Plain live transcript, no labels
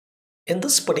In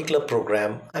this particular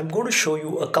program, I'm going to show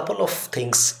you a couple of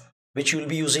things which you'll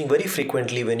be using very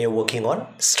frequently when you're working on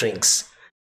strings.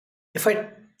 If I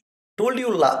told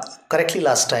you correctly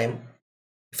last time,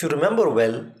 if you remember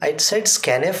well, I said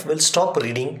scanf will stop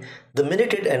reading the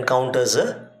minute it encounters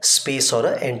a space or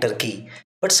a enter key.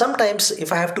 But sometimes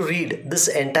if I have to read this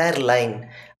entire line,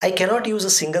 I cannot use a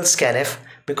single scanf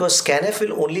because scanf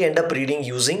will only end up reading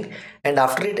using, and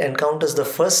after it encounters the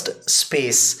first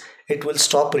space, it will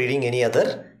stop reading any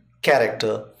other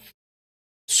character.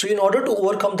 So in order to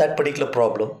overcome that particular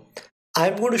problem,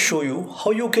 I'm going to show you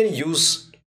how you can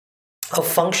use a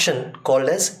function called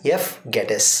as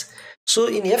fgetS. So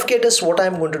in fgetS, what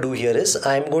I'm going to do here is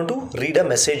I'm going to read a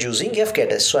message using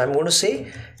fgetS. So I'm going to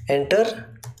say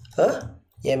enter a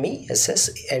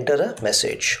enter a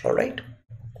message. All right.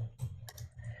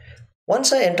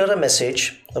 Once I enter a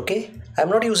message, okay, I'm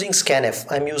not using scanf.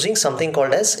 I'm using something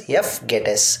called as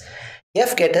fgetS.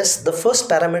 fgetS, the first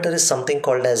parameter is something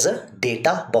called as a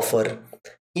data buffer.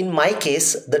 In my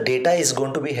case, the data is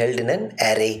going to be held in an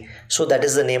array. So that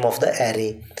is the name of the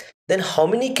array. Then how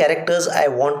many characters I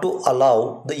want to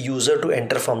allow the user to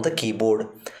enter from the keyboard.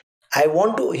 I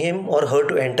want him or her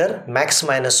to enter max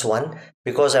 -1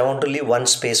 because I want to leave one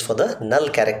space for the null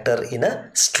character in a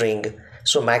string.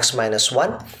 So max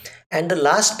 -1. And the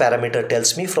last parameter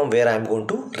tells me from where I'm going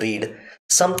to read.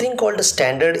 Something called a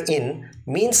standard in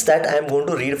means that I'm going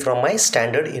to read from my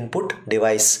standard input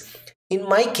device. In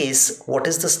my case, what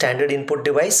is the standard input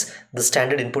device? The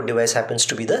standard input device happens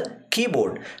to be the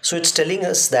keyboard. So it's telling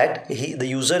us that the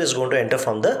user is going to enter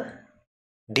from the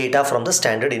data from the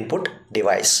standard input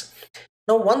device.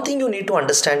 Now, one thing you need to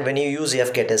understand when you use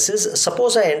fgetS is,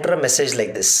 suppose I enter a message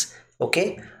like this. Okay,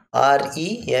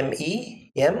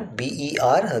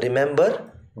 remember, remember,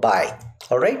 bye.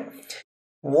 All right.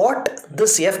 What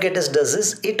this fgetS does is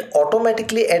it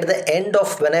automatically at the end of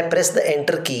when I press the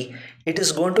enter key, it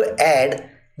is going to add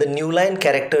the new line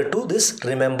character to this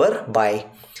remember bye.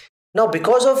 Now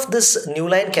because of this new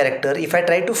line character, if I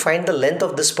try to find the length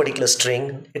of this particular string,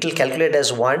 it will calculate as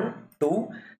 1, 2,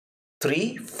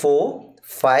 3, 4,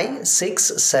 5,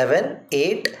 6, 7,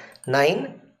 8,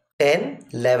 9, 10,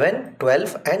 11,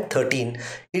 12 and 13.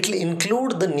 It will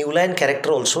include the new line character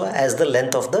also as the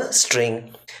length of the string.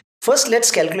 First,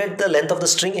 let's calculate the length of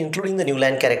the string including the new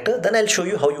line character. Then I'll show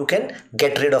you how you can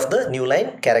get rid of the new line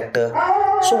character.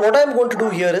 So what I'm going to do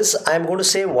here is I'm going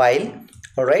to say while,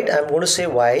 all right, I'm going to say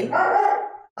while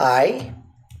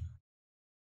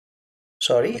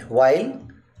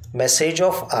message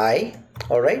of I,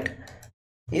 all right,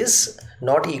 is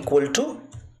not equal to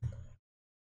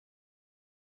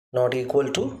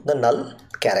the null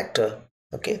character.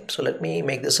 Okay, so let me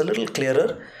make this a little clearer.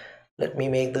 Let me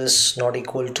make this not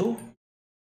equal to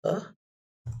a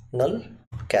null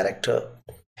character.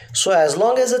 So as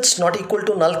long as it's not equal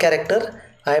to null character,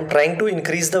 I am trying to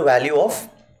increase the value of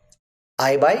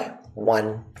I by 1.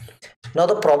 Now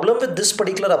the problem with this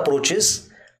particular approach is,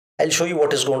 I'll show you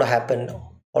what is going to happen.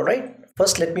 All right.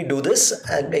 First, let me do this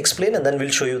and explain, and then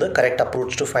we'll show you the correct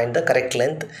approach to find the correct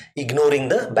length, ignoring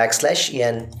the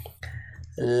 \n.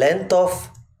 Length of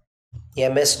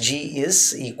MSG is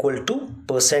equal to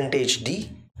 %d,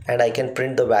 and I can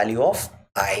print the value of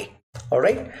I. All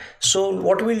right. So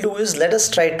what we'll do is, let us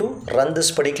try to run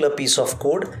this particular piece of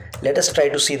code. Let us try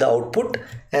to see the output,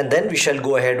 and then we shall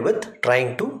go ahead with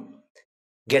trying to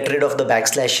get rid of the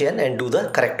 \n and do the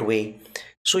correct way.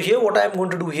 So here what I am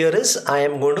going to do here is I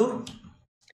am going to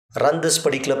run this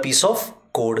particular piece of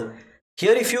code.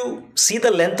 Here if you see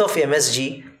the length of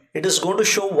MSG, it is going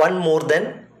to show one more than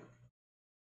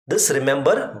this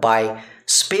remember bye.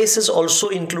 Space is also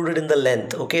included in the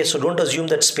length. Okay, so don't assume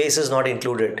that space is not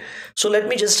included. So let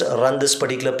me just run this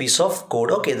particular piece of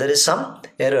code. Okay, there is some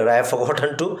error. I have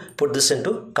forgotten to put this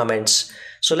into comments.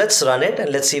 So let's run it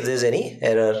and let's see if there's any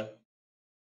error.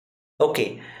 Okay,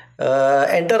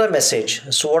 enter a message.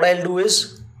 So what I'll do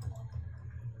is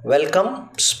welcome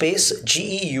space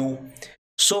GEU.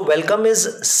 So welcome is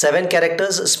 7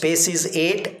 characters, space is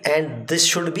 8, and this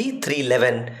should be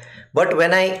 311. But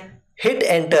when I hit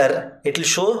enter, it will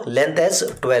show length as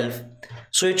 12.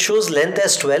 So it shows length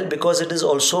as 12 because it is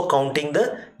also counting the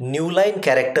new line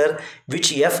character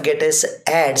which fgetS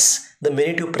adds the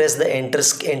minute you press the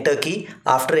enter key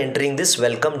after entering this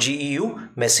welcome GEU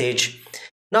message.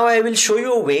 Now I will show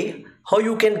you a way how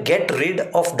you can get rid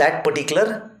of that particular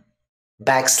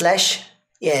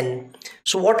 \n.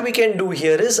 So what we can do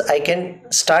here is I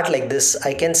can start like this.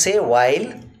 I can say while,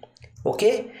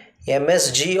 okay,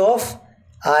 MSG of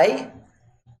I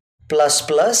plus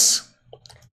plus,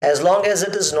 as long as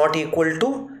it is not equal to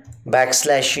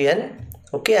 \n,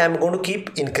 okay, I'm going to keep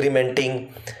incrementing.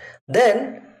 Then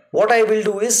what I will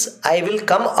do is I will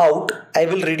come out, I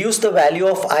will reduce the value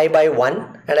of I by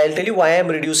 1, and I'll tell you why I am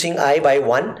reducing I by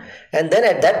 1, and then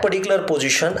at that particular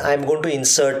position I am going to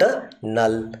insert a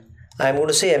null. I am going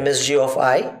to say MSG of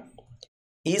I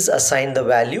is assigned the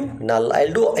value null.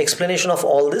 I'll do explanation of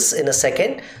all this in a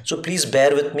second, so please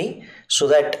bear with me so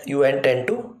that you tend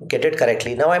to get it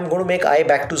correctly. Now I'm going to make I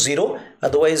back to 0,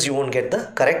 otherwise you won't get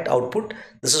the correct output.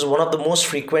 This is one of the most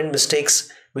frequent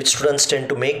mistakes which students tend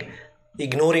to make,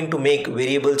 ignoring to make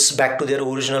variables back to their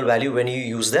original value when you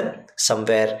use them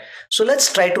somewhere. So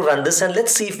let's try to run this and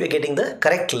let's see if we're getting the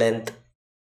correct length.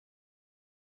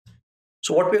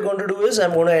 So what we're going to do is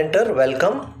I'm going to enter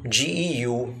welcome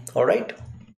GEU. All right.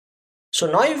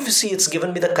 So now if you see, it's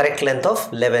given me the correct length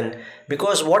of 11,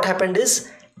 because what happened is,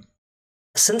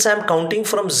 since I'm counting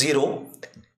from 0,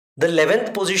 the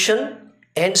 11th position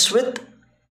ends with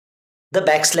the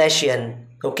 \n,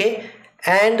 okay,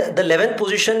 and the 11th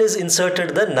position is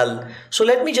inserted the null. So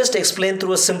let me just explain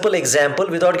through a simple example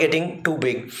without getting too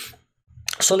big.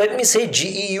 So let me say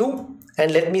GEU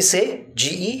and let me say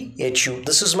GEHU.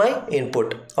 This is my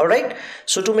input. All right.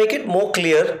 So to make it more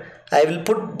clear, I will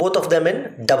put both of them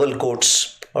in double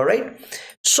quotes. All right.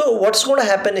 So what's going to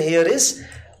happen here is,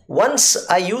 once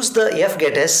I use the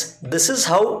fgetS, this is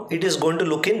how it is going to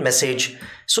look in message.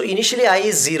 So initially I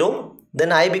is 0,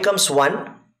 then I becomes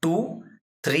 1, 2,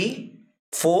 3,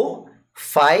 4,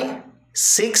 5,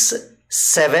 6,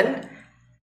 7,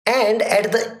 and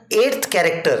at the 8th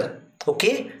character,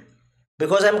 okay,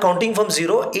 because I'm counting from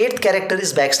 0, 8th character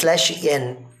is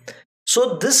 \n.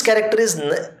 So this character is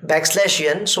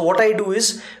 \n. So what I do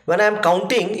is, when I am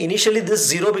counting, initially this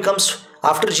 0 becomes,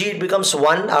 after G it becomes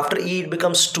 1, after E it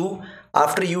becomes 2,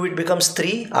 after U it becomes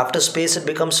 3, after space it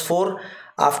becomes 4,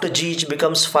 after G it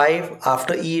becomes 5,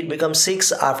 after E it becomes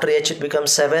 6, after H it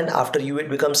becomes 7, after U it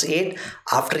becomes 8,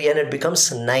 after N it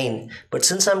becomes 9. But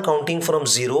since I'm counting from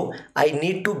 0, I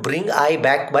need to bring I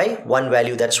back by 1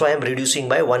 value. That's why I'm reducing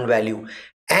by 1 value.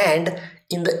 And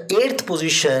in the 8th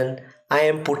position, I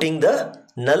am putting the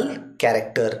null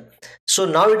character. So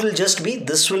now it will just be,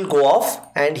 this will go off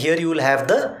and here you will have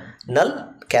the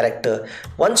null character.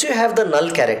 Once you have the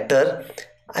null character,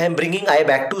 I am bringing I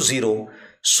back to 0.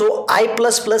 So I++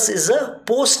 is a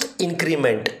post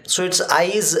increment. So it's I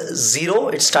is 0,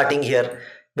 it's starting here.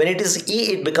 When it is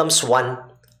E, it becomes 1,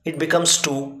 it becomes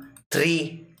 2,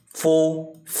 3,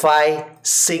 4, 5,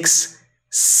 6,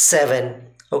 7.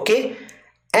 Okay.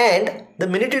 And the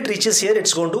minute it reaches here,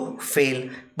 it's going to fail.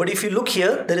 But if you look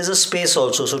here, there is a space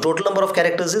also. So total number of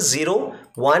characters is 0,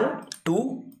 1,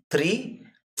 2, 3,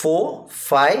 4,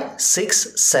 5,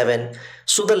 6, 7.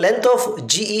 So the length of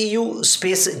GEU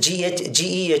space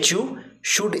GEHU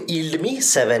should yield me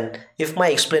 7 if my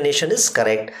explanation is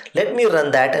correct. Let me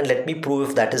run that and let me prove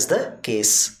if that is the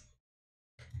case.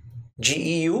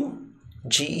 GEU,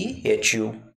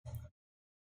 GEHU.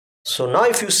 So now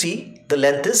if you see, the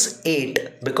length is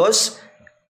 8, because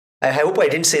I hope I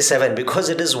didn't say 7, because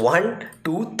it is 1,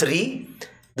 2, 3.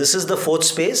 This is the 4th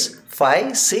space,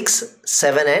 5, 6,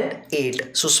 7 and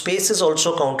 8. So space is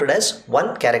also counted as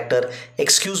 1 character.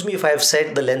 Excuse me if I have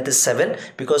said the length is 7,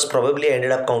 because probably I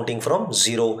ended up counting from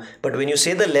 0. But when you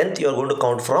say the length, you are going to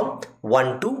count from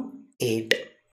 1 to 8.